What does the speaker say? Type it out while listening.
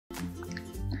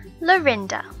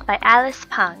Laurinda by Alice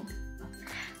Pung.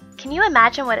 Can you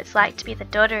imagine what it's like to be the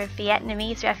daughter of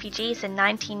Vietnamese refugees in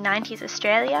 1990s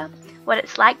Australia? What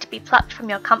it's like to be plucked from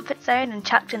your comfort zone and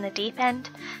chucked in the deep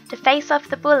end? To face off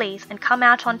the bullies and come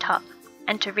out on top?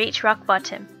 And to reach rock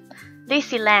bottom?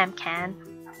 Lucy Lamb can.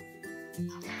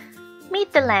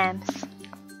 Meet the Lambs.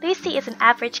 Lucy is an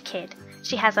average kid.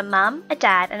 She has a mum, a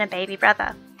dad and a baby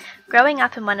brother. Growing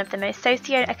up in one of the most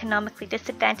socio-economically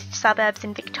disadvantaged suburbs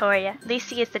in Victoria,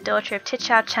 Lucy is the daughter of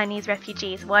Tichow Chinese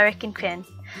refugees Warwick and Quinn.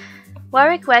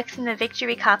 Warwick works in the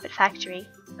Victory carpet factory,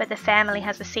 but the family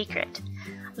has a secret.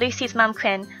 Lucy's mum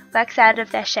Quinn works out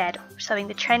of their shed, sewing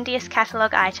the trendiest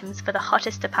catalogue items for the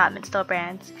hottest department store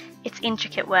brands. It's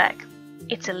intricate work.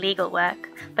 It's illegal work,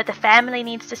 but the family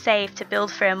needs to save to build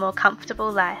for a more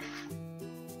comfortable life.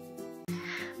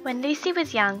 When Lucy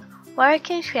was young,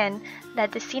 Warwick and Quinn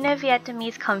led the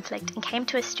Sino-Vietnamese conflict and came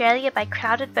to Australia by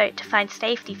crowded boat to find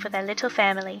safety for their little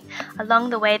family. Along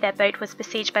the way, their boat was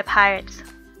besieged by pirates.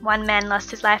 One man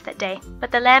lost his life that day,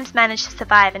 but the Lambs managed to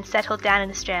survive and settled down in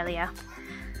Australia.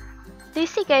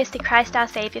 Lucy goes to Christ Our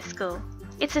Saviour School.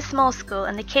 It's a small school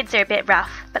and the kids are a bit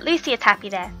rough, but Lucy is happy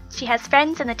there. She has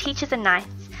friends and the teachers are nice.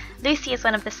 Lucy is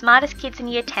one of the smartest kids in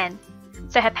Year 10,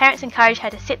 so her parents encourage her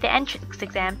to sit the entrance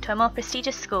exam to a more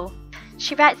prestigious school.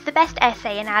 She writes the best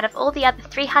essay, and out of all the other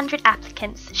 300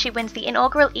 applicants, she wins the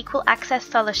inaugural Equal Access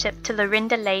Scholarship to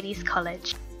Laurinda Ladies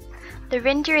College.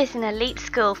 Laurinda is an elite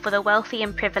school for the wealthy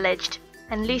and privileged,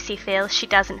 and Lucy feels she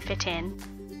doesn't fit in.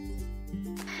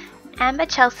 Amber,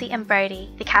 Chelsea and Brodie,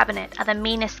 the cabinet, are the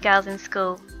meanest girls in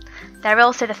school. They're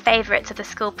also the favourites of the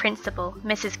school principal,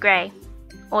 Mrs. Gray,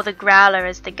 or the Growler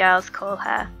as the girls call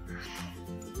her.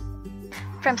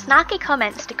 From snarky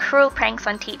comments to cruel pranks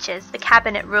on teachers, the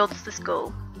cabinet rules the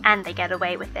school, and they get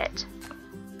away with it.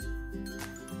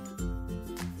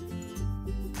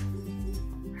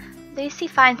 Lucy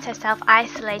finds herself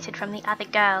isolated from the other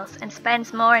girls and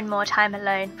spends more and more time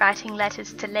alone writing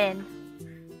letters to Lynn.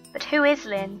 But who is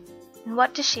Lynn, and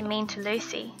what does she mean to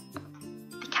Lucy?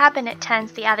 The cabinet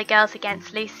turns the other girls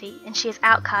against Lucy, and she is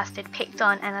outcasted, picked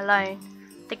on and alone.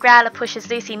 The Growler pushes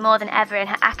Lucy more than ever, and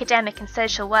her academic and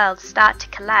social worlds start to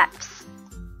collapse.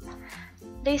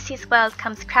 Lucy's world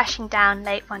comes crashing down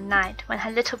late one night when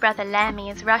her little brother Lammy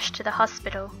is rushed to the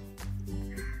hospital.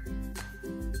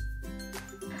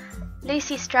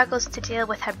 Lucy struggles to deal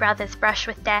with her brother's brush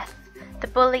with death. The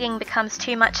bullying becomes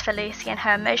too much for Lucy, and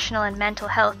her emotional and mental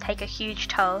health take a huge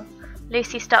toll.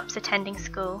 Lucy stops attending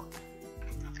school.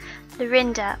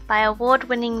 Laurinda, by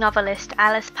award-winning novelist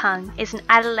Alice Pung, is an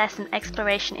adolescent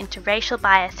exploration into racial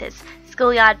biases,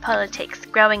 schoolyard politics,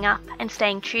 growing up, and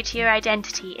staying true to your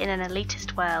identity in an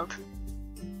elitist world.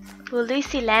 Will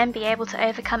Lucy Lamb be able to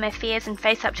overcome her fears and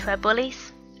face up to her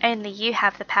bullies? Only you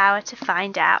have the power to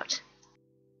find out.